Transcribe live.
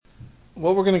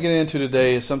What we're going to get into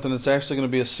today is something that's actually going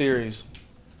to be a series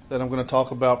that I'm going to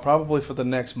talk about probably for the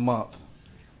next month.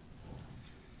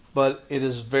 But it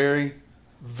is very,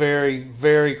 very,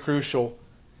 very crucial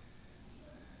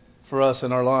for us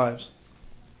in our lives.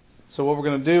 So what we're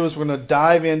going to do is we're going to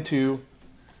dive into,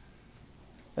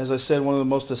 as I said, one of the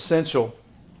most essential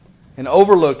and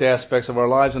overlooked aspects of our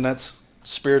lives, and that's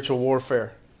spiritual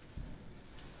warfare.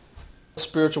 What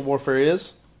spiritual warfare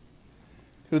is,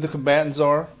 who the combatants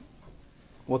are,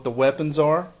 what the weapons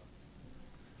are,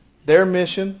 their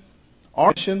mission,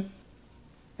 our mission,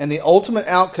 and the ultimate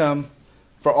outcome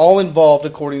for all involved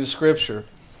according to Scripture.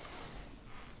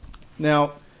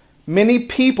 Now, many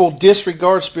people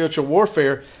disregard spiritual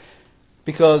warfare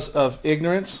because of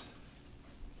ignorance,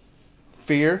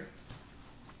 fear,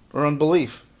 or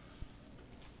unbelief.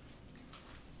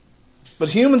 But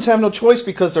humans have no choice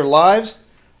because their lives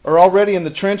are already in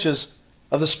the trenches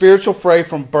of the spiritual fray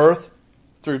from birth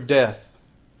through death.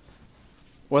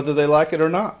 Whether they like it or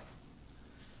not.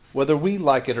 Whether we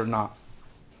like it or not.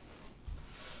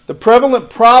 The prevalent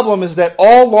problem is that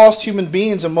all lost human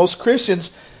beings and most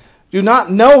Christians do not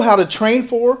know how to train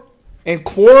for and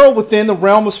quarrel within the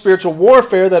realm of spiritual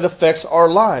warfare that affects our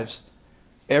lives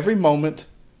every moment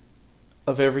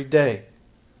of every day.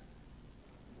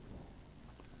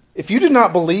 If you do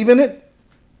not believe in it,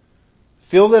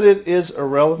 feel that it is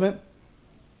irrelevant,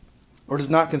 or does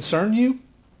not concern you,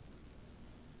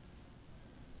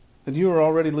 then you are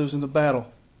already losing the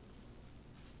battle.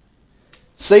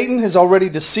 Satan has already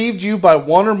deceived you by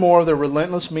one or more of their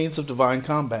relentless means of divine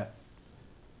combat.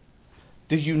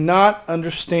 Do you not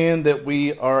understand that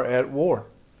we are at war?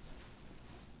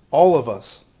 All of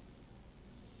us.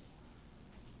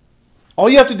 All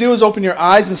you have to do is open your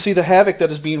eyes and see the havoc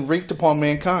that is being wreaked upon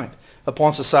mankind,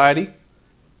 upon society,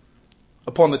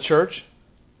 upon the church,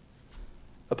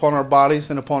 upon our bodies,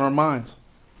 and upon our minds.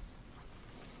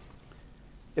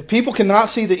 If people cannot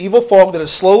see the evil fog that is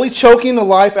slowly choking the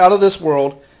life out of this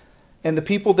world and the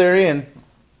people therein,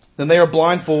 then they are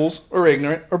blind fools or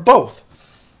ignorant or both.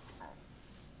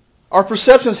 Our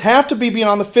perceptions have to be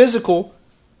beyond the physical,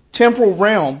 temporal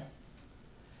realm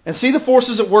and see the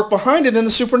forces at work behind it in the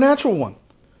supernatural one.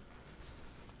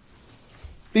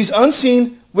 These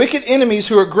unseen, wicked enemies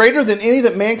who are greater than any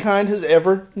that mankind has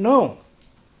ever known.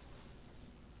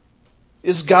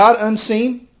 Is God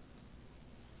unseen?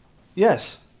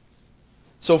 Yes.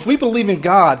 So if we believe in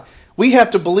God, we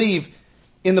have to believe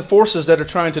in the forces that are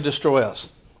trying to destroy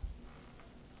us.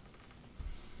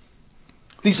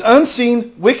 These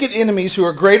unseen, wicked enemies who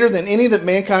are greater than any that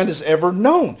mankind has ever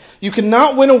known. You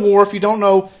cannot win a war if you don't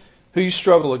know who you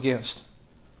struggle against.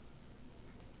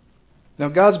 Now,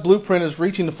 God's blueprint is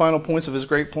reaching the final points of His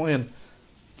great plan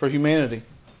for humanity.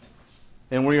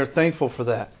 And we are thankful for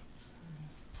that.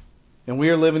 And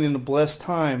we are living in a blessed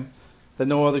time that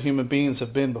no other human beings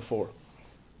have been before.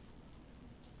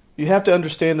 You have to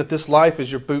understand that this life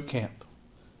is your boot camp.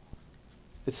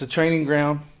 It's the training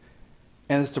ground,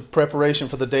 and it's the preparation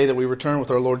for the day that we return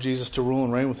with our Lord Jesus to rule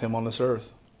and reign with Him on this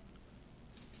earth.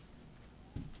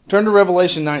 Turn to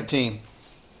Revelation 19.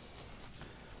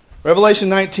 Revelation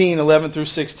 19, 11 through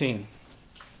 16.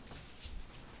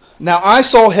 Now I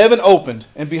saw heaven opened,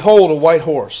 and behold, a white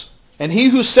horse. And he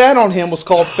who sat on him was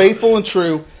called Faithful and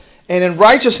True, and in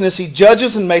righteousness he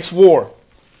judges and makes war.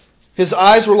 His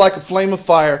eyes were like a flame of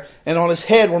fire, and on his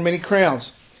head were many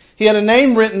crowns. He had a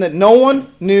name written that no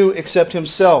one knew except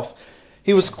himself.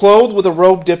 He was clothed with a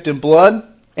robe dipped in blood,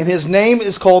 and his name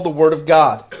is called the Word of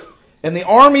God. And the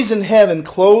armies in heaven,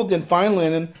 clothed in fine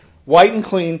linen, white and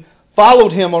clean,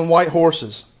 followed him on white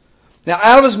horses. Now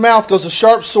out of his mouth goes a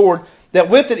sharp sword, that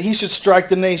with it he should strike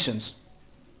the nations.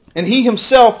 And he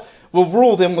himself will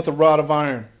rule them with a rod of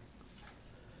iron.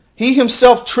 He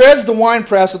himself treads the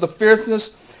winepress of the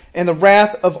fierceness and the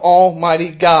wrath of Almighty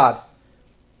God.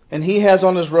 And he has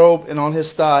on his robe and on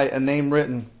his thigh a name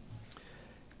written,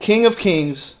 King of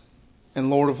Kings and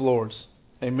Lord of Lords.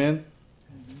 Amen?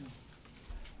 Amen.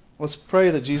 Let's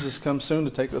pray that Jesus comes soon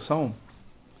to take us home.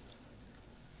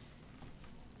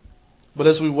 But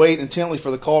as we wait intently for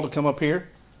the call to come up here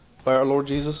by our Lord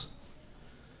Jesus,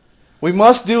 we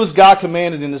must do as God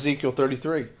commanded in Ezekiel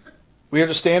 33. We are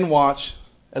to stand watch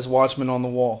as watchmen on the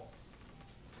wall.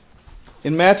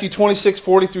 In Matthew 26,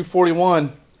 40 through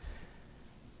 41,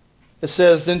 it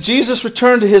says, Then Jesus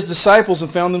returned to his disciples and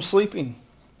found them sleeping.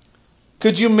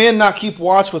 Could you men not keep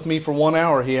watch with me for 1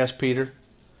 hour, he asked Peter.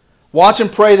 Watch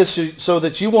and pray so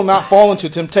that you will not fall into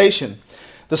temptation.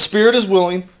 The spirit is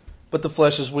willing, but the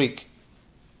flesh is weak.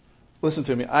 Listen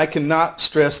to me. I cannot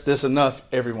stress this enough,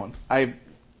 everyone. I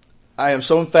am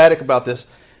so emphatic about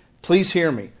this. Please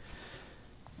hear me.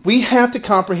 We have to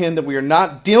comprehend that we are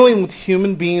not dealing with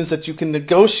human beings that you can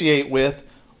negotiate with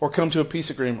or come to a peace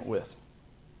agreement with.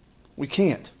 We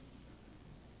can't.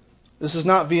 This is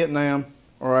not Vietnam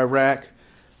or Iraq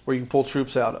where you can pull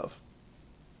troops out of.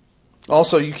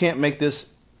 Also, you can't make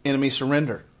this enemy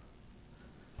surrender.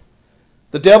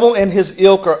 The devil and his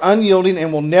ilk are unyielding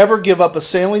and will never give up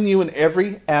assailing you in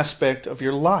every aspect of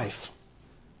your life.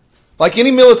 Like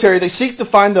any military, they seek to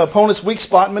find the opponent's weak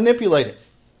spot and manipulate it.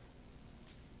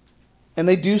 And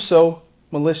they do so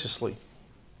maliciously.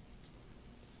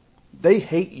 They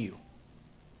hate you.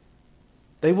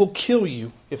 They will kill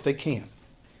you if they can.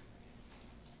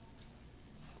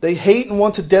 They hate and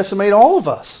want to decimate all of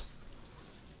us.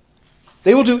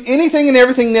 They will do anything and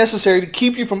everything necessary to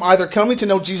keep you from either coming to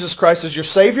know Jesus Christ as your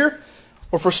Savior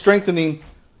or for strengthening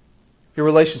your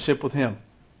relationship with Him.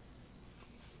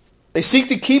 They seek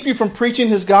to keep you from preaching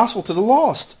His gospel to the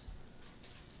lost.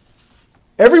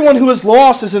 Everyone who is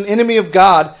lost is an enemy of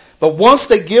God, but once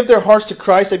they give their hearts to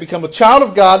Christ, they become a child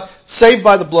of God, saved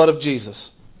by the blood of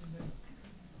Jesus.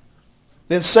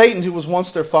 Then Satan, who was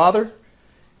once their father,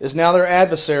 is now their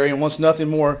adversary and wants nothing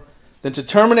more than to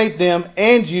terminate them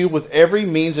and you with every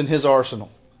means in his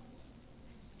arsenal.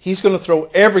 He's going to throw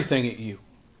everything at you.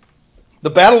 The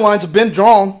battle lines have been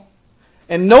drawn,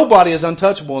 and nobody is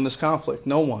untouchable in this conflict.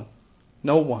 No one.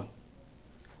 No one.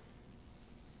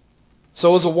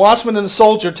 So as a watchman and a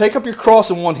soldier, take up your cross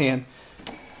in one hand,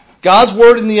 God's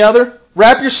word in the other,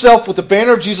 wrap yourself with the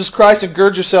banner of Jesus Christ and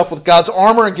gird yourself with God's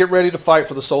armor and get ready to fight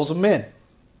for the souls of men.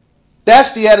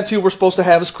 That's the attitude we're supposed to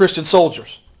have as Christian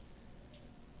soldiers.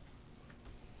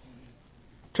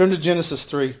 Turn to Genesis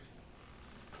 3.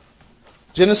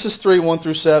 Genesis 3, 1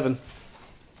 through 7.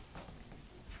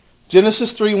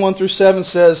 Genesis 3, 1 through 7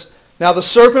 says, Now the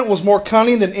serpent was more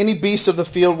cunning than any beast of the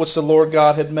field which the Lord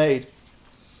God had made.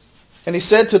 And he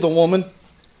said to the woman,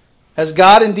 Has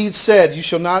God indeed said, You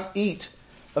shall not eat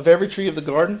of every tree of the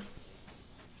garden?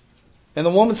 And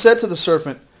the woman said to the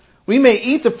serpent, We may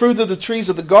eat the fruit of the trees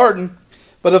of the garden,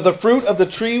 but of the fruit of the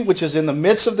tree which is in the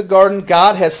midst of the garden,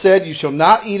 God has said, You shall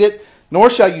not eat it, nor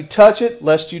shall you touch it,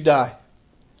 lest you die.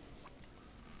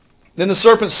 Then the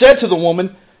serpent said to the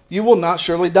woman, You will not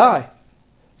surely die.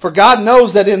 For God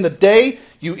knows that in the day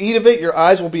you eat of it, your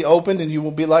eyes will be opened, and you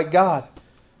will be like God,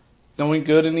 knowing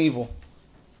good and evil.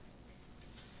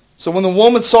 So when the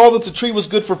woman saw that the tree was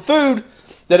good for food,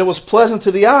 that it was pleasant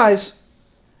to the eyes,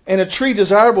 and a tree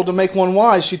desirable to make one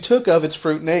wise, she took of its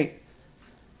fruit and ate.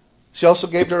 She also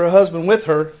gave to her husband with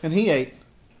her, and he ate.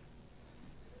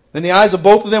 Then the eyes of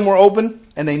both of them were opened,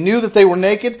 and they knew that they were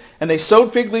naked, and they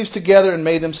sewed fig leaves together and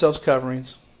made themselves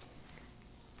coverings.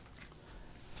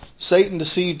 Satan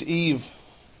deceived Eve,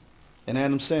 and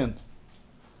Adam sinned.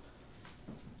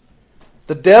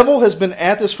 The devil has been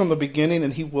at this from the beginning,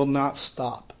 and he will not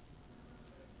stop.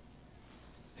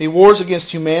 He wars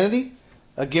against humanity,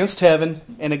 against heaven,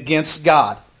 and against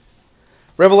God.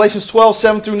 Revelations 12,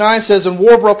 7 through 9 says, And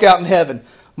war broke out in heaven.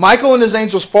 Michael and his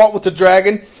angels fought with the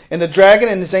dragon, and the dragon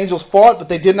and his angels fought, but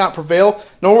they did not prevail,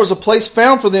 nor was a place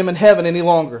found for them in heaven any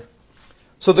longer.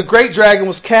 So the great dragon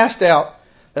was cast out,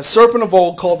 that serpent of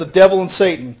old called the devil and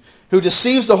Satan, who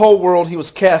deceives the whole world. He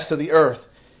was cast to the earth,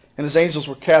 and his angels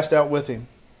were cast out with him.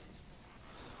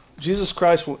 Jesus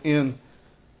Christ will end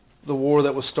the war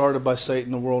that was started by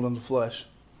Satan, the world, and the flesh.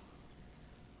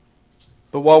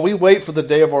 But while we wait for the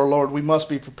day of our Lord, we must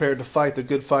be prepared to fight the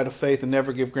good fight of faith and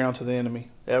never give ground to the enemy,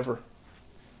 ever.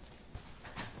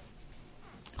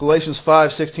 Galatians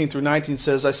 5, 16 through 19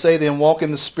 says, I say then, walk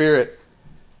in the Spirit,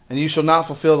 and you shall not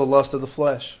fulfill the lust of the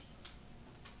flesh.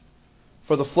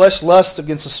 For the flesh lusts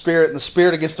against the Spirit, and the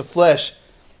Spirit against the flesh,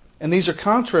 and these are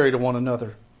contrary to one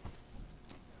another,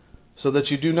 so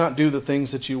that you do not do the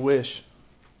things that you wish.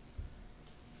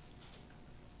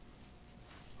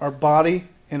 Our body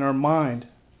and our mind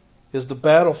is the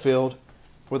battlefield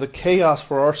where the chaos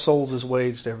for our souls is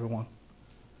waged, everyone.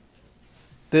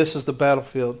 This is the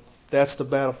battlefield. That's the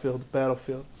battlefield, the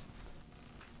battlefield.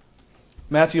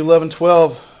 Matthew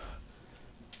 11:12,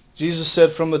 Jesus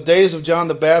said, From the days of John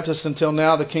the Baptist until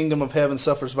now, the kingdom of heaven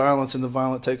suffers violence, and the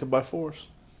violent take it by force.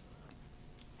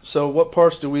 So what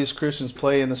parts do we as Christians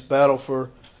play in this battle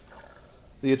for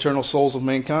the eternal souls of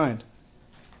mankind?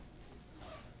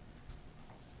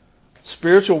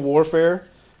 Spiritual warfare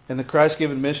and the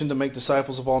Christ-given mission to make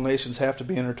disciples of all nations have to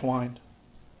be intertwined.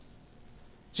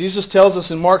 Jesus tells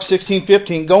us in Mark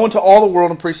 16:15, Go into all the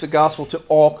world and preach the gospel to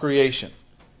all creation.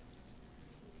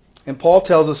 And Paul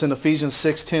tells us in Ephesians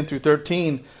 6:10 through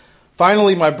 13,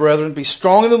 Finally, my brethren, be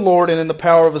strong in the Lord and in the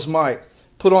power of his might.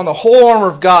 Put on the whole armor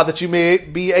of God that you may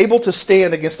be able to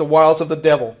stand against the wiles of the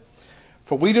devil.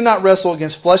 For we do not wrestle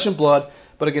against flesh and blood,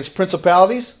 but against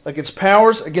principalities, against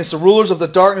powers, against the rulers of the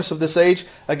darkness of this age,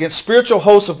 against spiritual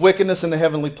hosts of wickedness in the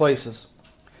heavenly places.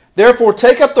 Therefore,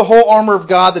 take up the whole armor of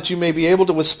God, that you may be able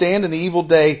to withstand in the evil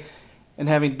day, and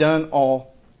having done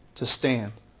all, to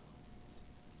stand.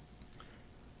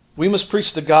 We must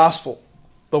preach the gospel,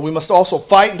 but we must also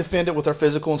fight and defend it with our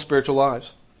physical and spiritual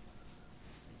lives.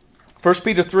 1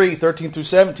 Peter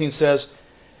 3:13-17 says,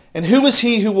 "And who is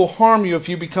he who will harm you if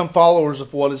you become followers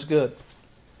of what is good?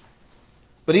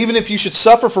 But even if you should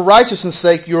suffer for righteousness'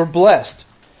 sake, you are blessed.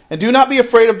 And do not be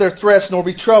afraid of their threats, nor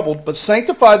be troubled, but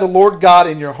sanctify the Lord God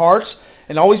in your hearts,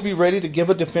 and always be ready to give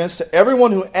a defense to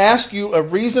everyone who asks you a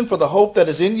reason for the hope that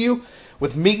is in you,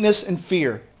 with meekness and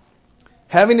fear,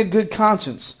 having a good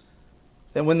conscience,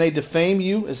 that when they defame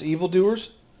you as evildoers,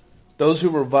 those who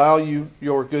revile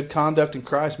your good conduct in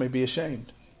Christ may be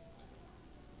ashamed.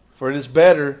 For it is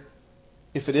better,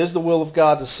 if it is the will of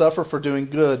God, to suffer for doing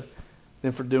good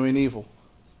than for doing evil."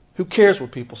 Who cares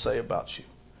what people say about you?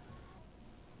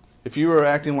 If you are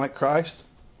acting like Christ,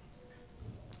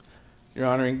 you're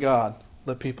honoring God.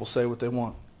 Let people say what they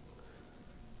want.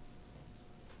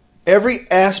 Every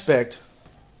aspect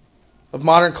of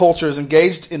modern culture is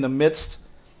engaged in the midst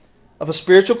of a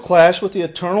spiritual clash with the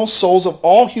eternal souls of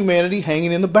all humanity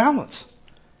hanging in the balance.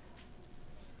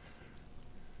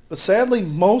 But sadly,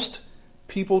 most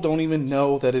people don't even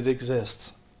know that it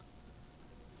exists.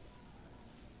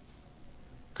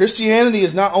 Christianity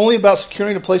is not only about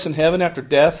securing a place in heaven after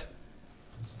death,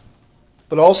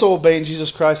 but also obeying Jesus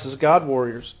Christ as God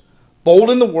warriors, bold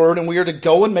in the word, and we are to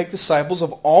go and make disciples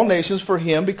of all nations for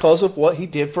him because of what he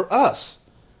did for us.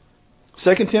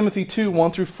 2 Timothy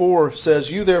 2:1-4 says,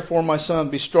 "You therefore, my son,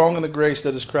 be strong in the grace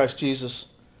that is Christ Jesus.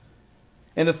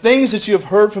 And the things that you have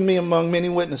heard from me among many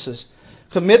witnesses,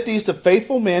 commit these to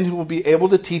faithful men who will be able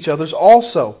to teach others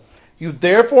also. You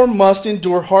therefore must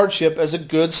endure hardship as a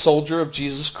good soldier of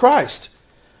Jesus Christ.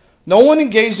 No one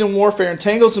engaged in warfare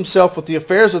entangles himself with the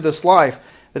affairs of this life,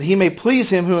 that he may please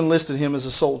him who enlisted him as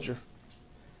a soldier."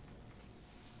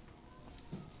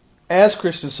 As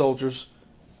Christian soldiers,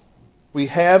 we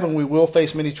have and we will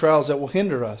face many trials that will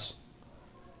hinder us.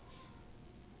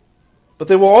 But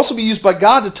they will also be used by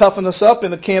God to toughen us up in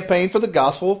the campaign for the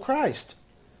gospel of Christ.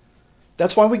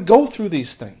 That's why we go through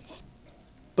these things.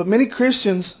 But many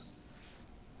Christians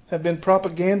have been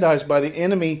propagandized by the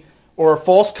enemy, or are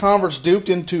false converts duped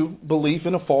into belief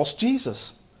in a false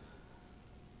Jesus.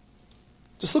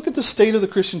 Just look at the state of the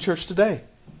Christian church today.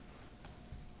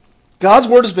 God's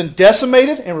word has been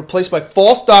decimated and replaced by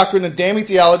false doctrine and damning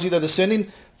theology that is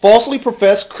sending falsely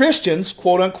professed Christians,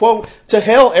 quote unquote, to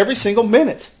hell every single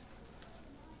minute.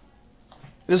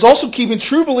 It is also keeping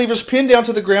true believers pinned down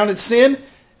to the ground in sin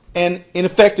and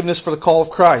ineffectiveness for the call of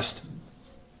Christ.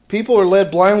 People are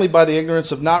led blindly by the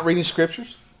ignorance of not reading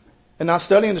scriptures and not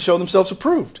studying to show themselves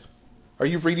approved. Are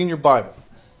you reading your Bible?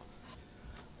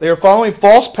 They are following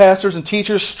false pastors and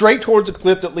teachers straight towards a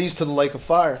cliff that leads to the lake of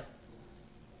fire.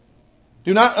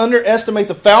 Do not underestimate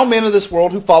the foul men of this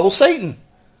world who follow Satan.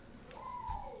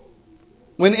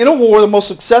 When in a war, the most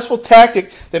successful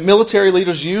tactic that military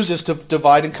leaders use is to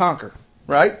divide and conquer,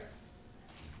 right?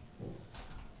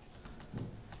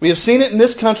 We have seen it in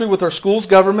this country with our schools,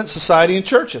 government, society, and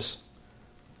churches.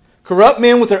 Corrupt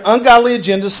men with their ungodly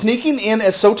agendas sneaking in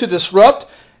as so to disrupt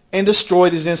and destroy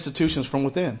these institutions from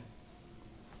within.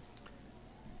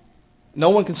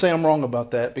 No one can say I'm wrong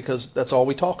about that, because that's all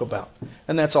we talk about.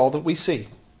 And that's all that we see.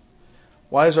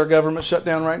 Why is our government shut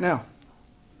down right now?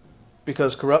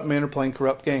 Because corrupt men are playing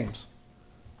corrupt games.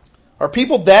 Are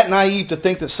people that naive to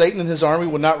think that Satan and his army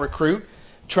would not recruit,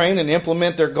 train, and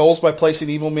implement their goals by placing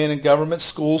evil men in government,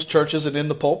 schools, churches, and in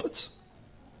the pulpits?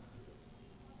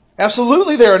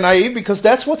 Absolutely they are naive, because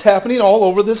that's what's happening all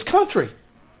over this country.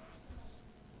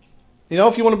 You know,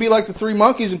 if you want to be like the three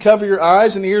monkeys and cover your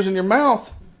eyes and ears and your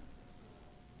mouth,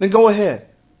 then go ahead.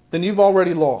 Then you've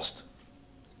already lost.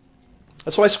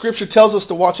 That's why Scripture tells us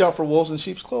to watch out for wolves in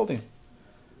sheep's clothing.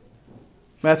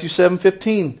 Matthew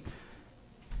 7:15.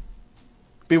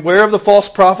 Beware of the false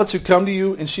prophets who come to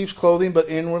you in sheep's clothing, but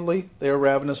inwardly they are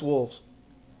ravenous wolves.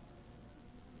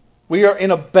 We are in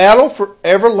a battle for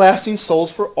everlasting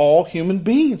souls for all human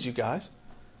beings, you guys.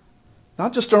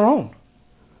 Not just our own.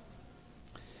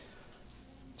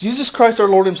 Jesus Christ our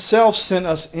Lord himself sent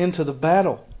us into the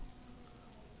battle.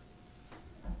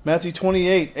 Matthew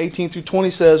 28:18-20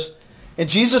 says, "And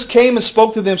Jesus came and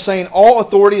spoke to them, saying, All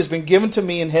authority has been given to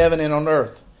me in heaven and on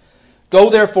earth. Go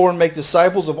therefore and make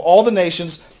disciples of all the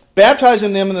nations,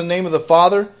 baptizing them in the name of the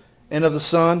Father and of the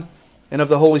Son and of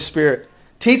the Holy Spirit,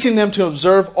 teaching them to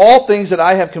observe all things that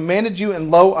I have commanded you, and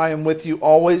lo, I am with you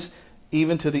always,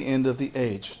 even to the end of the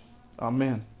age."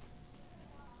 Amen.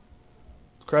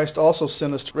 Christ also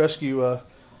sent us to rescue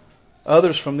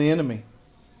others from the enemy.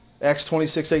 Acts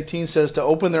 26:18 says to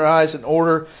open their eyes in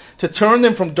order to turn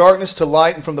them from darkness to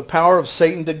light and from the power of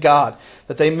Satan to God,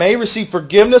 that they may receive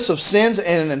forgiveness of sins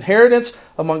and an inheritance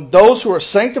among those who are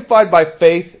sanctified by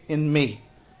faith in me.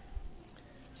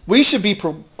 We should be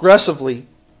progressively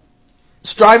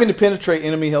striving to penetrate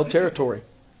enemy-held territory.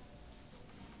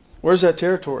 Where's that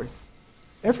territory?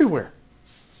 Everywhere.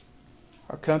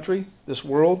 Our country, this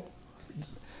world,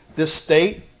 this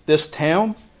state, this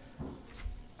town,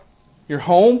 your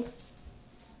home,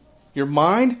 your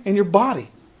mind, and your body.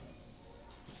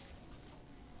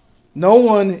 No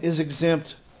one is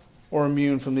exempt or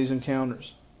immune from these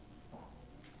encounters.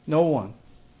 No one.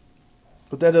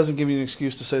 But that doesn't give you an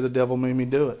excuse to say the devil made me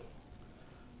do it.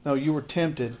 No, you were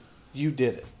tempted. You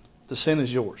did it. The sin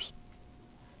is yours.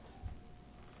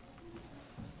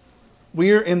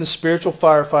 We are in the spiritual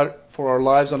firefight for our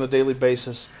lives on a daily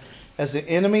basis as the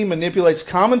enemy manipulates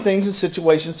common things and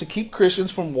situations to keep Christians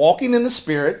from walking in the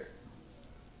Spirit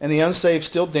and the unsaved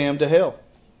still damned to hell.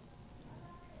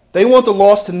 They want the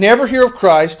lost to never hear of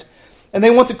Christ, and they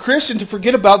want the Christian to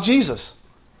forget about Jesus.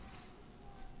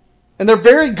 And they're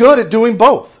very good at doing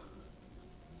both.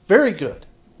 Very good.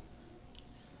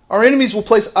 Our enemies will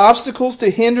place obstacles to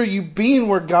hinder you being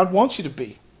where God wants you to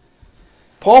be.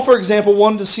 Paul, for example,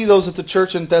 wanted to see those at the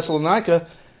church in Thessalonica,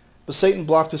 but Satan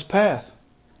blocked his path.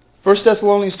 1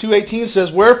 Thessalonians 2:18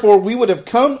 says, "Wherefore we would have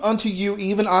come unto you,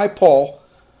 even I, Paul,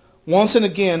 once and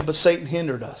again, but Satan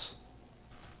hindered us."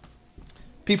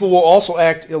 People will also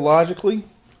act illogically,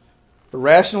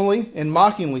 irrationally, and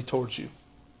mockingly towards you.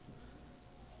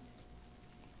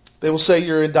 They will say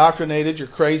you're indoctrinated, you're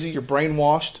crazy, you're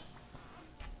brainwashed,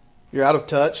 you're out of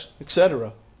touch,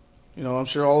 etc. I'm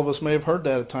sure all of us may have heard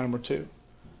that a time or two.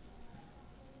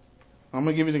 I'm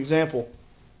going to give you an example.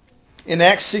 In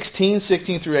Acts 16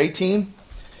 through 18,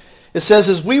 it says,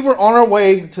 "As we were on our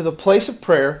way to the place of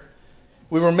prayer,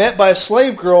 we were met by a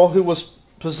slave girl who was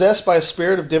possessed by a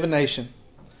spirit of divination.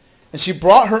 And she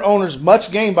brought her owners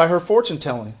much gain by her fortune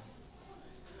telling.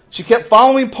 She kept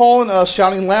following Paul and us,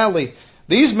 shouting loudly,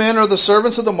 'These men are the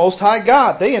servants of the Most High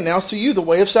God. They announce to you the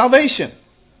way of salvation.'"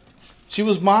 She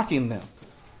was mocking them.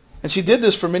 And she did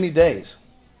this for many days.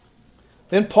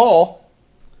 Then Paul,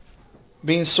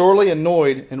 being sorely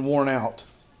annoyed and worn out,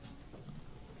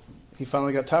 he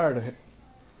finally got tired of it.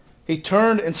 He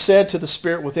turned and said to the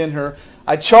spirit within her,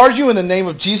 "I charge you in the name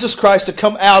of Jesus Christ to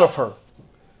come out of her."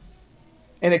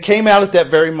 And it came out at that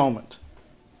very moment.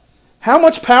 How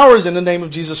much power is in the name of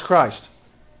Jesus Christ?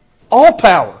 All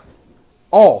power.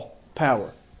 All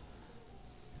power.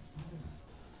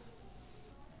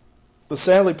 But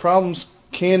sadly, problems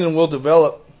can and will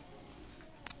develop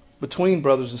between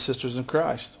brothers and sisters in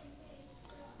Christ.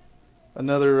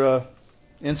 Another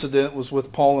incident was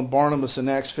with Paul and Barnabas in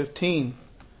Acts 15,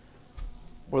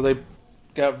 where they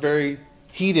got very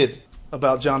heated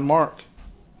about John Mark,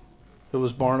 who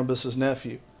was Barnabas'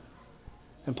 nephew.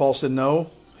 And Paul said, "No,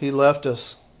 he left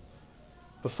us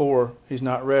before he's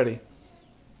not ready."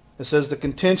 It says the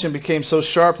contention became so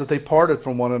sharp that they parted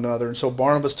from one another, and so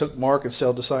Barnabas took Mark and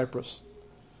sailed to Cyprus.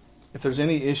 If there's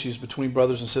any issues between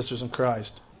brothers and sisters in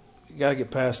Christ, you got to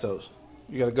get past those.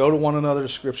 You got to go to one another,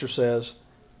 as Scripture says,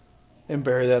 and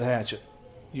bury that hatchet.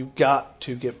 You got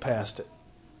to get past it.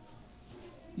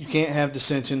 You can't have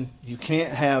dissension. You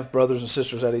can't have brothers and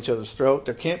sisters at each other's throat.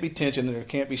 There can't be tension and there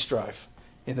can't be strife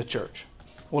in the church.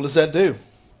 What does that do?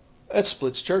 That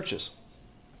splits churches.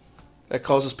 That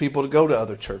causes people to go to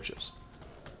other churches.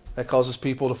 That causes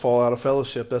people to fall out of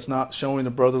fellowship. That's not showing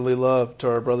the brotherly love to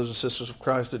our brothers and sisters of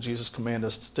Christ that Jesus commanded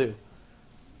us to do,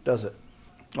 does it?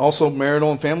 Also,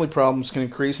 marital and family problems can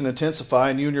increase and intensify,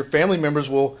 and you and your family members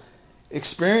will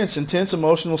experience intense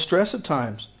emotional stress at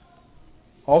times.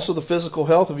 Also, the physical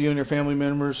health of you and your family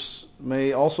members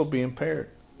may also be impaired.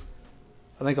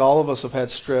 I think all of us have had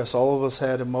stress. All of us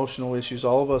had emotional issues.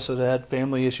 All of us have had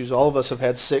family issues. All of us have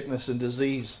had sickness and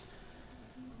disease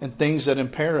and things that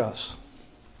impair us.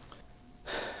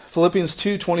 Philippians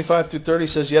 2:25 through 30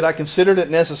 says, "Yet I considered it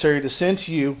necessary to send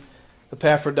to you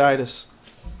Epaphroditus,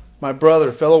 my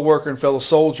brother, fellow worker, and fellow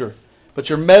soldier, but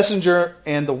your messenger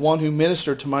and the one who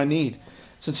ministered to my need,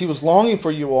 since he was longing for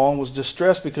you all and was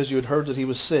distressed because you had heard that he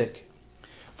was sick.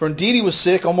 For indeed he was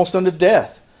sick almost unto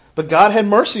death, but God had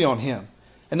mercy on him,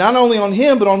 and not only on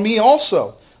him, but on me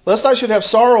also, lest I should have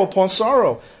sorrow upon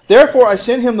sorrow. Therefore I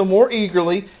sent him the more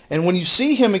eagerly, and when you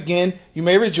see him again, you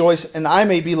may rejoice, and I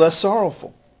may be less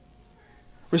sorrowful.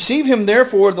 Receive him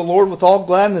therefore in the Lord with all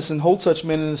gladness, and hold such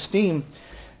men in esteem.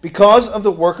 Because of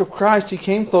the work of Christ he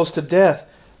came close to death,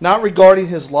 not regarding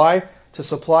his life, to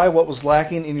supply what was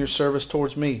lacking in your service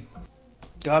towards me."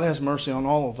 God has mercy on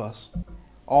all of us.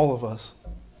 All of us.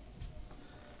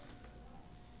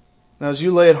 Now, as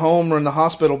you lay at home or in the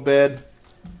hospital bed,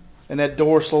 and that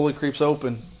door slowly creeps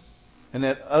open, and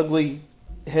that ugly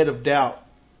head of doubt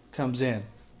comes in,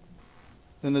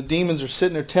 then the demons are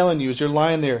sitting there telling you as you're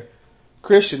lying there,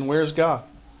 Christian, where's God?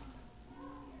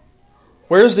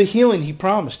 Where's the healing He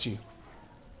promised you?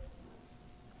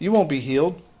 You won't be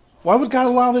healed. Why would God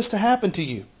allow this to happen to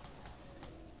you?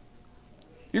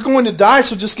 You're going to die,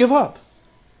 so just give up.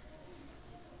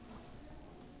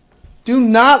 Do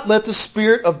not let the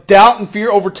spirit of doubt and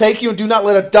fear overtake you, and do not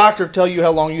let a doctor tell you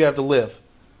how long you have to live.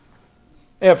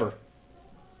 Ever.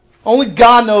 Only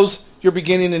God knows your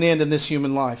beginning and end in this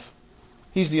human life.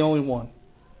 He's the only one.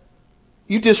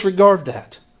 You disregard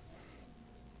that.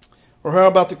 Or how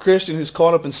about the Christian who's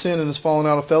caught up in sin and has fallen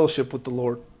out of fellowship with the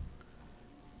Lord?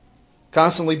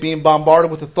 Constantly being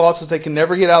bombarded with the thoughts that they can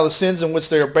never get out of the sins in which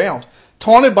they are bound.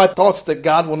 Taunted by thoughts that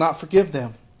God will not forgive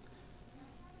them.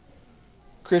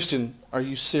 Christian, are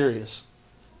you serious?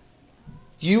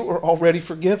 You are already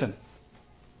forgiven.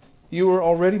 You are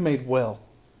already made well.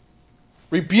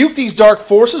 Rebuke these dark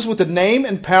forces with the name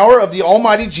and power of the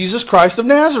Almighty Jesus Christ of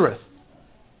Nazareth.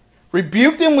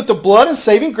 Rebuke them with the blood and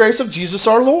saving grace of Jesus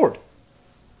our Lord.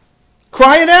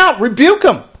 Cry it out. Rebuke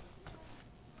them.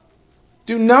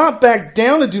 Do not back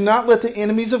down and do not let the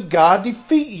enemies of God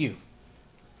defeat you.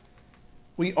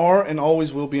 We are and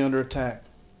always will be under attack.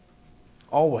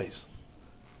 Always.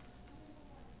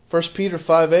 1 Peter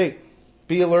 5:8.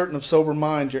 Be alert and of sober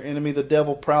mind. Your enemy, the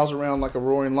devil, prowls around like a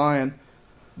roaring lion,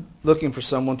 looking for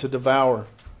someone to devour.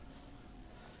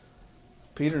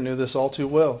 Peter knew this all too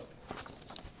well.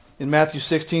 In Matthew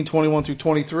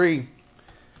 16:21-23,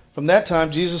 from that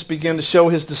time Jesus began to show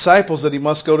his disciples that he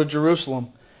must go to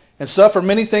Jerusalem and suffer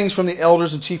many things from the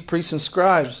elders and chief priests and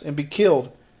scribes, and be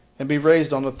killed, and be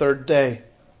raised on the third day.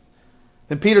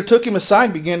 Then Peter took him aside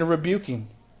and began to rebuke him,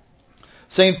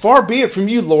 saying, Far be it from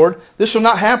you, Lord, this shall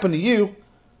not happen to you.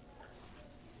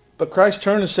 But Christ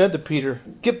turned and said to Peter,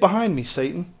 Get behind me,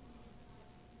 Satan.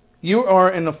 You are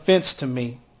an offense to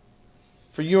me,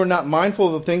 for you are not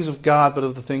mindful of the things of God, but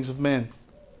of the things of men.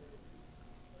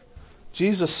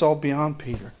 Jesus saw beyond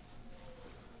Peter.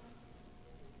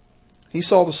 He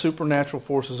saw the supernatural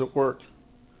forces at work.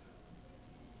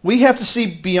 We have to see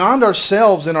beyond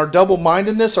ourselves and our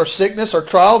double-mindedness, our sickness, our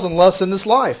trials and lusts in this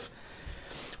life.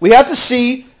 We have to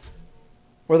see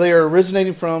where they are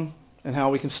originating from and how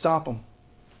we can stop them.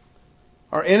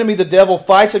 Our enemy, the devil,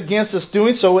 fights against us,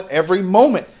 doing so at every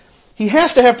moment. He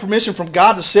has to have permission from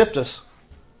God to sift us,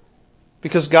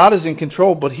 because God is in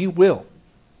control, but He will.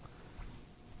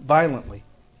 Violently.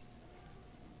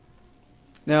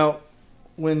 Now,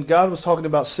 when God was talking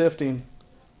about sifting,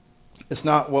 it's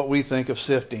not what we think of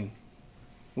sifting,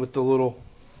 with the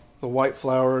white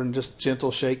flour and just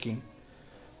gentle shaking.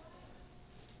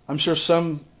 I'm sure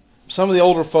some of the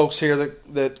older folks here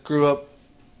that grew up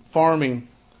farming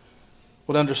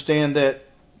would understand that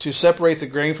to separate the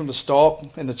grain from the stalk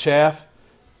and the chaff,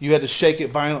 you had to shake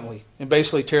it violently and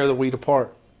basically tear the wheat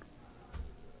apart.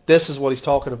 This is what he's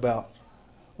talking about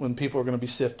when people are going to be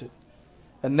sifted.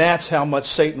 And that's how much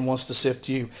Satan wants to sift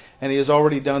you. And he has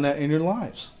already done that in your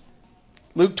lives.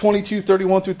 Luke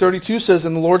 22:31-32 says,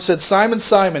 And the Lord said, Simon,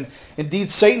 Simon, indeed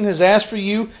Satan has asked for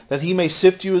you that he may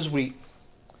sift you as wheat.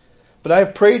 But I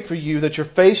have prayed for you that your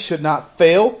faith should not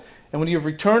fail, and when you have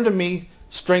returned to me,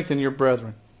 strengthen your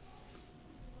brethren.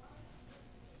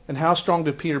 And how strong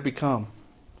did Peter become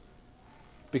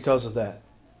because of that?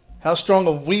 How strong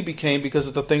have we became because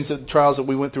of the trials that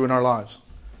we went through in our lives?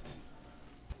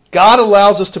 God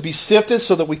allows us to be sifted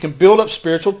so that we can build up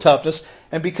spiritual toughness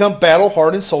and become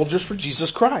battle-hardened soldiers for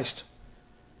Jesus Christ.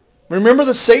 Remember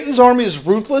that Satan's army is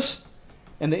ruthless,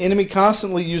 and the enemy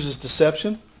constantly uses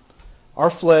deception, our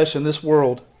flesh, and this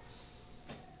world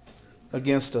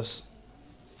against us.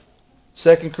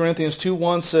 2 Corinthians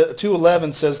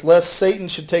 2:11 says, Lest Satan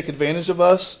should take advantage of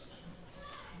us,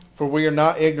 for we are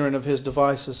not ignorant of his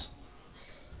devices.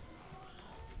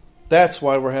 That's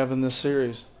why we're having this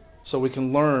series, so we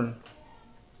can learn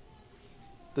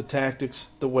the tactics,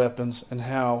 the weapons, and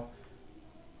how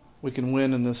we can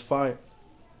win in this fight.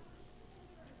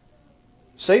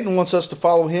 Satan wants us to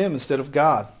follow him instead of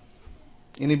God.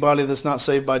 Anybody that's not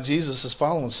saved by Jesus is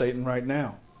following Satan right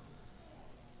now.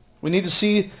 We need to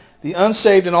see the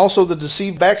unsaved and also the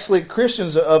deceived, backslid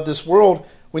Christians of this world.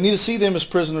 We need to see them as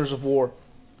prisoners of war,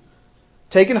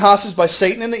 taken hostage by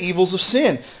Satan and the evils of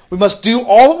sin. We must do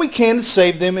all that we can to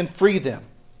save them and free them.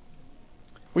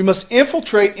 We must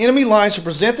infiltrate enemy lines to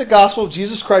present the gospel of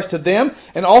Jesus Christ to them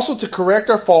and also to correct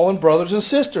our fallen brothers and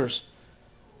sisters.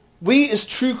 We as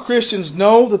true Christians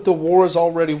know that the war is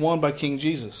already won by King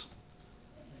Jesus.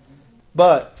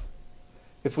 But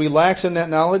if we lax in that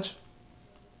knowledge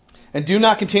and do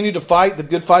not continue to fight the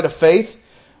good fight of faith,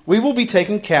 we will be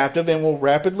taken captive and will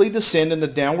rapidly descend in the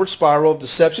downward spiral of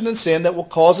deception and sin that will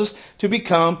cause us to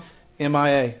become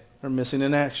MIA, or missing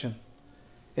in action,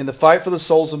 in the fight for the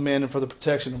souls of men and for the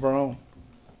protection of our own.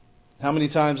 How many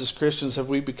times as Christians have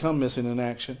we become missing in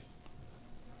action?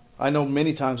 I know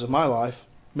many times in my life,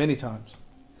 many times.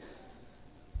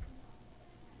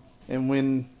 And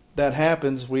when that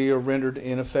happens, we are rendered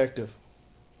ineffective.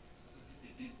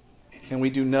 And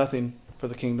we do nothing for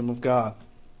the kingdom of God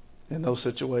in those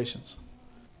situations.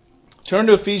 Turn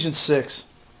to Ephesians 6.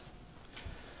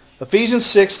 Ephesians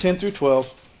 6, 10 through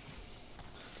 12.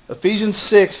 Ephesians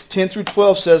 6, 10 through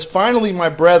 12 says, "Finally, my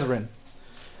brethren,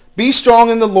 be strong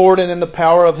in the Lord and in the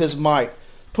power of his might.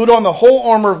 Put on the whole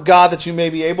armor of God that you may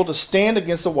be able to stand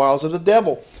against the wiles of the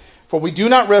devil. For we do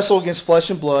not wrestle against flesh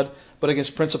and blood, but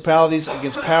against principalities,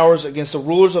 against powers, against the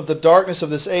rulers of the darkness of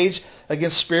this age,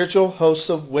 against spiritual hosts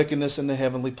of wickedness in the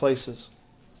heavenly places."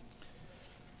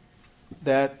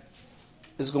 That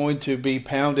is going to be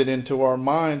pounded into our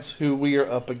minds who we are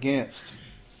up against.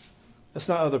 It's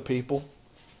not other people.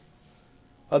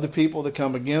 Other people that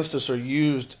come against us are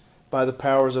used by the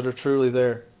powers that are truly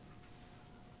there.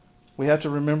 We have to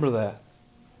remember that.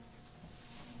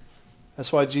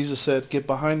 That's why Jesus said, "Get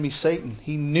behind me, Satan."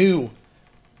 He knew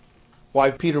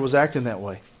why Peter was acting that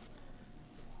way.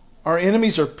 Our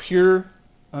enemies are pure,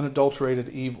 unadulterated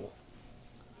evil.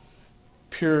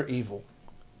 Pure evil.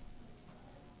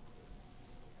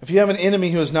 If you have an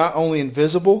enemy who is not only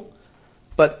invisible,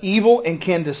 but evil and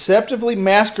can deceptively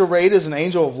masquerade as an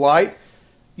angel of light,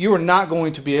 you are not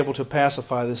going to be able to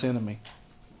pacify this enemy.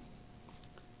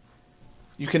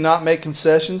 You cannot make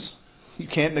concessions. You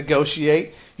can't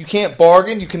negotiate. You can't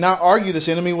bargain. You cannot argue this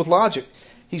enemy with logic.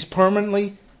 He's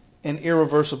permanently and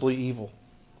irreversibly evil.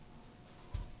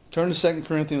 Turn to 2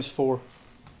 Corinthians 4.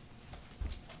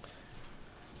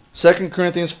 2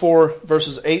 Corinthians 4,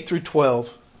 verses 8 through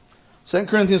 12. 2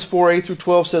 Corinthians 4, 8 through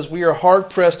 12 says, "We are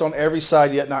hard pressed on every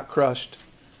side, yet not crushed.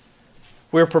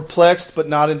 We are perplexed, but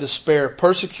not in despair.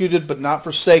 Persecuted, but not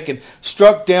forsaken.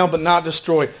 Struck down, but not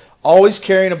destroyed. Always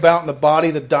carrying about in the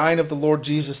body the dying of the Lord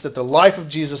Jesus, that the life of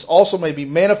Jesus also may be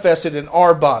manifested in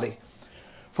our body.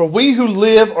 For we who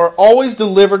live are always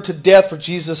delivered to death for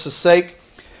Jesus' sake,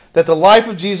 that the life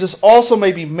of Jesus also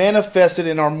may be manifested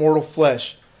in our mortal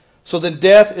flesh. So then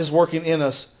death is working in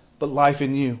us, but life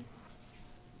in you."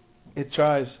 It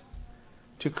tries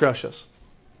to crush us.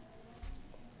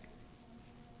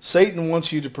 Satan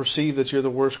wants you to perceive that you're the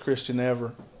worst Christian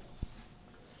ever.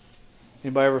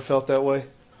 Anybody ever felt that way?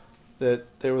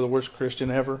 That they were the worst Christian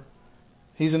ever?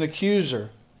 He's an accuser.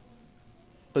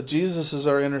 But Jesus is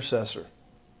our intercessor.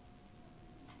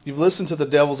 You've listened to the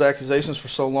devil's accusations for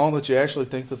so long that you actually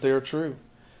think that they are true.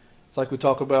 It's like we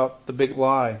talk about the big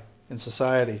lie in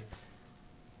society.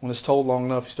 When it's told long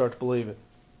enough, you start to believe it.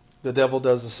 The devil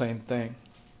does the same thing.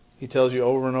 He tells you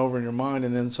over and over in your mind,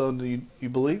 and then suddenly you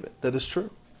believe it, that it's true.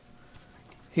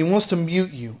 He wants to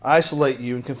mute you, isolate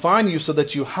you, and confine you so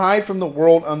that you hide from the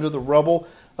world under the rubble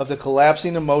of the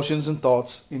collapsing emotions and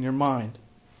thoughts in your mind.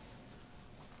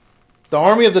 The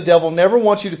army of the devil never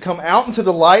wants you to come out into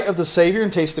the light of the Savior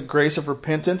and taste the grace of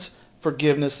repentance,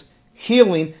 forgiveness,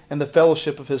 healing, and the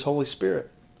fellowship of his Holy Spirit.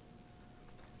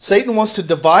 Satan wants to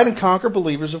divide and conquer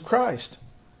believers of Christ.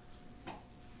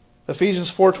 Ephesians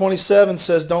 4:27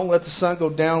 says, "Don't let the sun go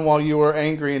down while you are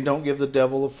angry, and don't give the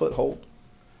devil a foothold."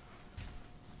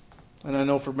 And I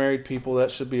know for married people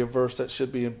that should be a verse that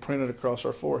should be imprinted across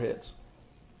our foreheads.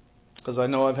 Because I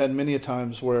know I've had many a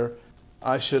times where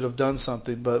I should have done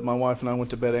something, but my wife and I went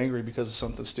to bed angry because of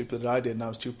something stupid that I did, and I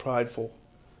was too prideful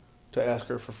to ask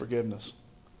her for forgiveness.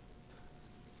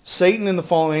 Satan and the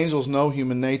fallen angels know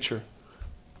human nature.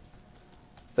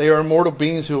 They are immortal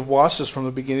beings who have watched us from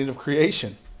the beginning of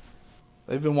creation.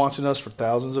 They've been watching us for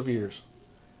thousands of years.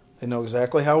 They know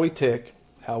exactly how we tick,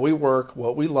 how we work,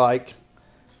 what we like.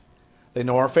 They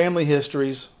know our family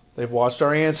histories. They've watched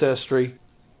our ancestry.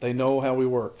 They know how we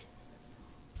work.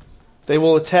 They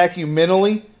will attack you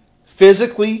mentally,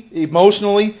 physically,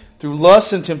 emotionally, through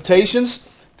lusts and temptations,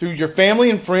 through your family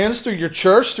and friends, through your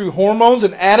church, through hormones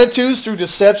and attitudes, through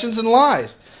deceptions and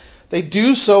lies. They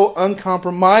do so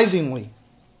uncompromisingly.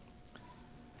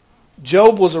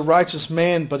 Job was a righteous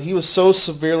man, but he was so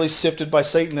severely sifted by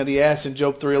Satan that he asked in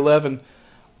Job 3:11,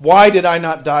 "Why did I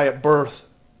not die at birth?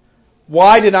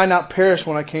 Why did I not perish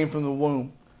when I came from the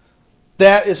womb?"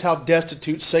 That is how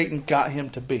destitute Satan got him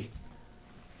to be.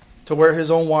 To where his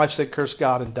own wife said, "Curse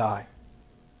God and die."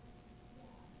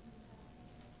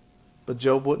 But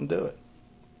Job wouldn't do it.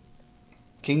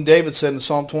 King David said in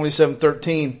Psalm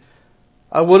 27:13,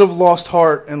 I would have lost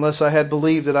heart unless I had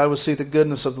believed that I would see the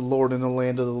goodness of the Lord in the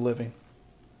land of the living.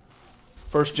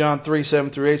 1 John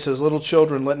 3:7-8 says, Little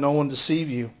children, let no one deceive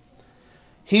you.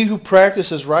 He who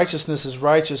practices righteousness is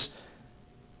righteous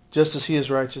just as he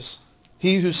is righteous.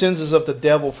 He who sins is of the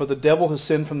devil, for the devil has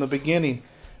sinned from the beginning.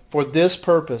 For this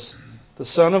purpose, the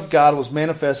Son of God was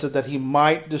manifested that he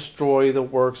might destroy the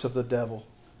works of the devil.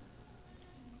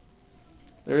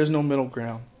 There is no middle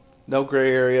ground, no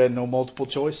gray area, no multiple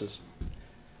choices.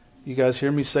 You guys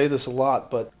hear me say this a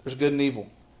lot, but there's good and evil.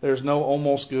 There's no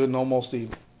almost good and almost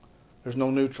evil. There's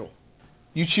no neutral.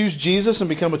 You choose Jesus and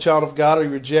become a child of God, or you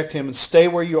reject him and stay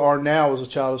where you are now as a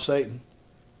child of Satan.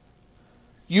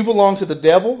 You belong to the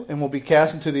devil and will be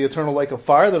cast into the eternal lake of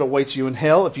fire that awaits you in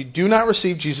hell if you do not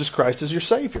receive Jesus Christ as your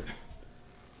Savior.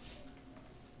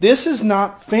 This is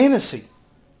not fantasy.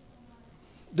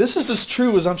 This is as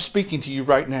true as I'm speaking to you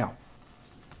right now.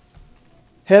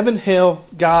 Heaven, hell,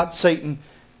 God, Satan,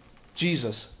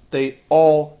 Jesus, they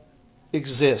all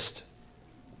exist.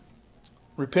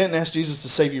 Repent and ask Jesus to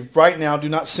save you right now. Do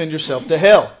not send yourself to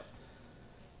hell.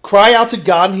 Cry out to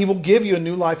God and he will give you a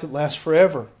new life that lasts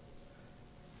forever.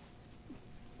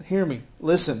 Hear me.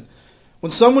 Listen.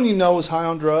 When someone you know is high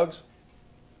on drugs,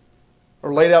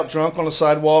 or laid out drunk on the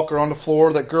sidewalk or on the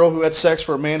floor, that girl who had sex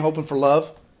for a man hoping for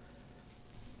love,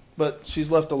 but she's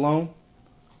left alone.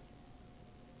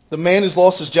 The man who's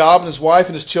lost his job and his wife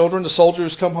and his children, the soldier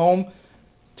who's come home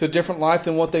to a different life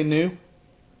than what they knew.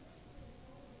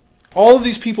 All of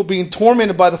these people being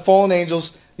tormented by the fallen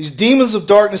angels, these demons of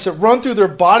darkness that run through their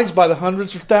bodies by the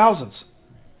hundreds or thousands.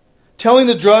 Telling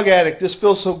the drug addict, this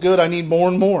feels so good, I need more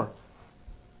and more.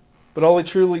 But all he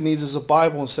truly needs is a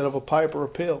Bible instead of a pipe or a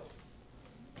pill.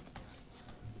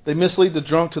 They mislead the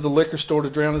drunk to the liquor store to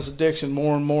drown his addiction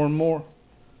more and more and more.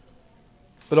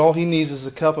 But all he needs is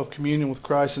a cup of communion with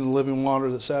Christ and the living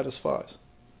water that satisfies.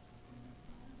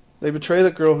 They betray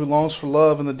the girl who longs for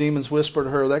love, and the demons whisper to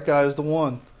her, that guy is the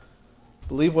one.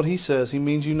 Believe what he says. He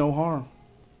means you no harm.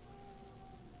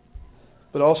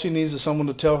 But all she needs is someone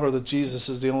to tell her that Jesus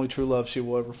is the only true love she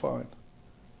will ever find.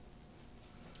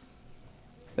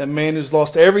 That man who's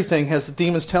lost everything has the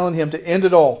demons telling him to end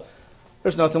it all.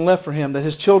 There's nothing left for him, that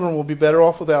his children will be better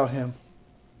off without him.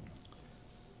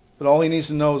 But all he needs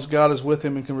to know is God is with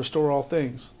him and can restore all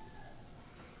things.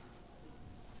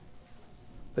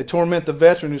 They torment the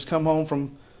veteran who's come home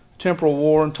from temporal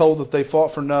war and told that they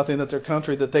fought for nothing, that their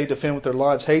country that they defend with their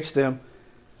lives hates them,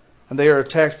 and they are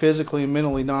attacked physically and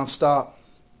mentally nonstop.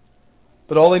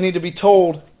 But all they need to be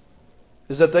told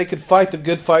is that they could fight the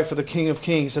good fight for the King of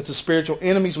Kings, that the spiritual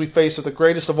enemies we face are the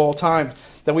greatest of all time,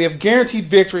 that we have guaranteed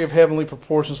victory of heavenly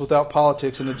proportions without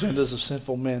politics and agendas of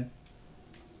sinful men.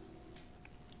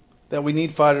 That we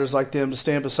need fighters like them to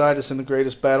stand beside us in the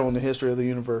greatest battle in the history of the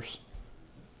universe.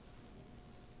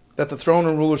 That the throne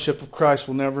and rulership of Christ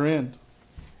will never end.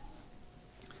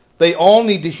 They all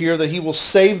need to hear that he will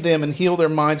save them and heal their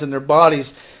minds and their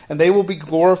bodies, and they will be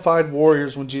glorified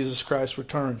warriors when Jesus Christ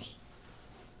returns.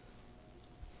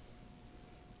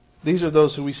 These are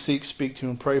those who we seek, speak to,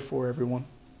 and pray for, everyone.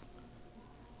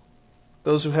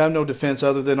 Those who have no defense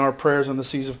other than our prayers and the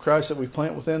seeds of Christ that we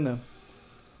plant within them.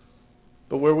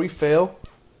 But where we fail,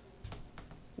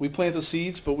 we plant the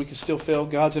seeds, but we can still fail.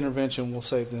 God's intervention will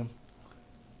save them.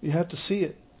 You have to see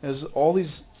it as all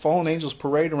these fallen angels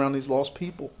parade around these lost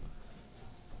people.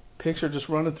 Picture just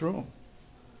running through them,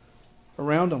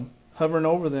 around them, hovering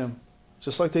over them,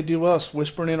 just like they do us,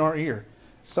 whispering in our ear.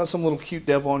 It's not some little cute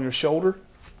devil on your shoulder.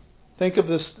 Think of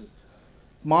this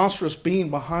monstrous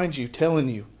being behind you telling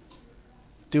you,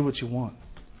 do what you want.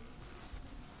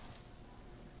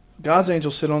 God's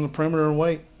angels sit on the perimeter and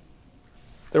wait.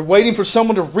 They're waiting for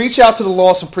someone to reach out to the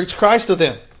lost and preach Christ to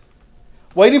them.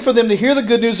 Waiting for them to hear the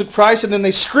good news of Christ, and then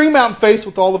they scream out in faith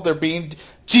with all of their being,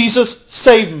 Jesus,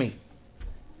 save me.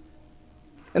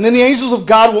 And then the angels of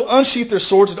God will unsheath their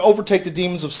swords and overtake the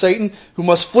demons of Satan, who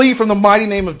must flee from the mighty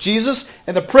name of Jesus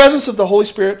and the presence of the Holy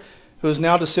Spirit, who has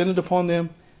now descended upon them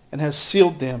and has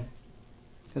sealed them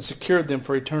and secured them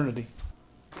for eternity.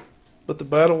 But the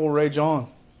battle will rage on.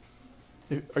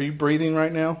 Are you breathing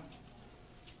right now?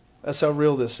 That's how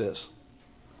real this is.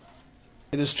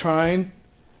 It is trying,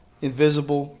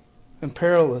 invisible, and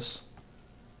perilous.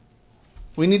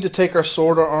 We need to take our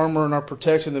sword, our armor, and our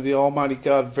protection of the Almighty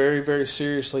God very, very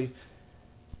seriously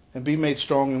and be made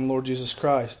strong in the Lord Jesus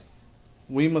Christ.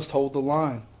 We must hold the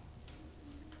line.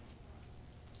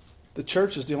 The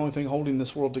church is the only thing holding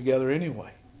this world together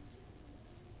anyway.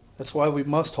 That's why we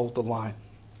must hold the line.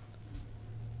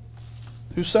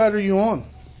 Whose side are you on?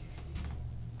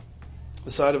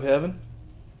 The side of heaven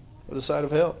or the side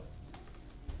of hell.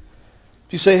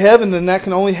 If you say heaven, then that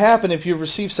can only happen if you have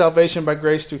received salvation by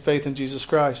grace through faith in Jesus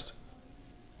Christ.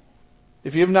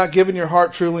 If you have not given your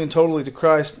heart truly and totally to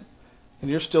Christ, then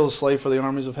you're still a slave for the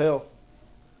armies of hell.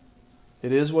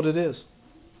 It is what it is.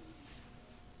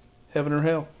 Heaven or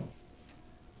hell.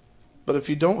 But if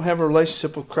you don't have a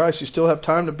relationship with Christ, you still have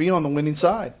time to be on the winning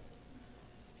side.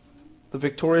 The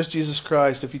victorious Jesus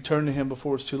Christ, if you turn to Him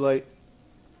before it's too late.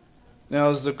 Now,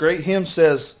 as the great hymn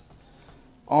says,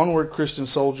 onward, Christian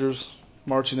soldiers,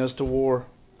 marching us to war,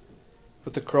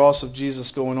 with the cross of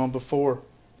Jesus going on before.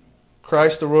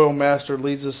 Christ, the royal master,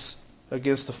 leads us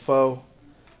against the foe.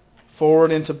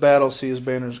 Forward into battle, see His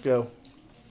banners go.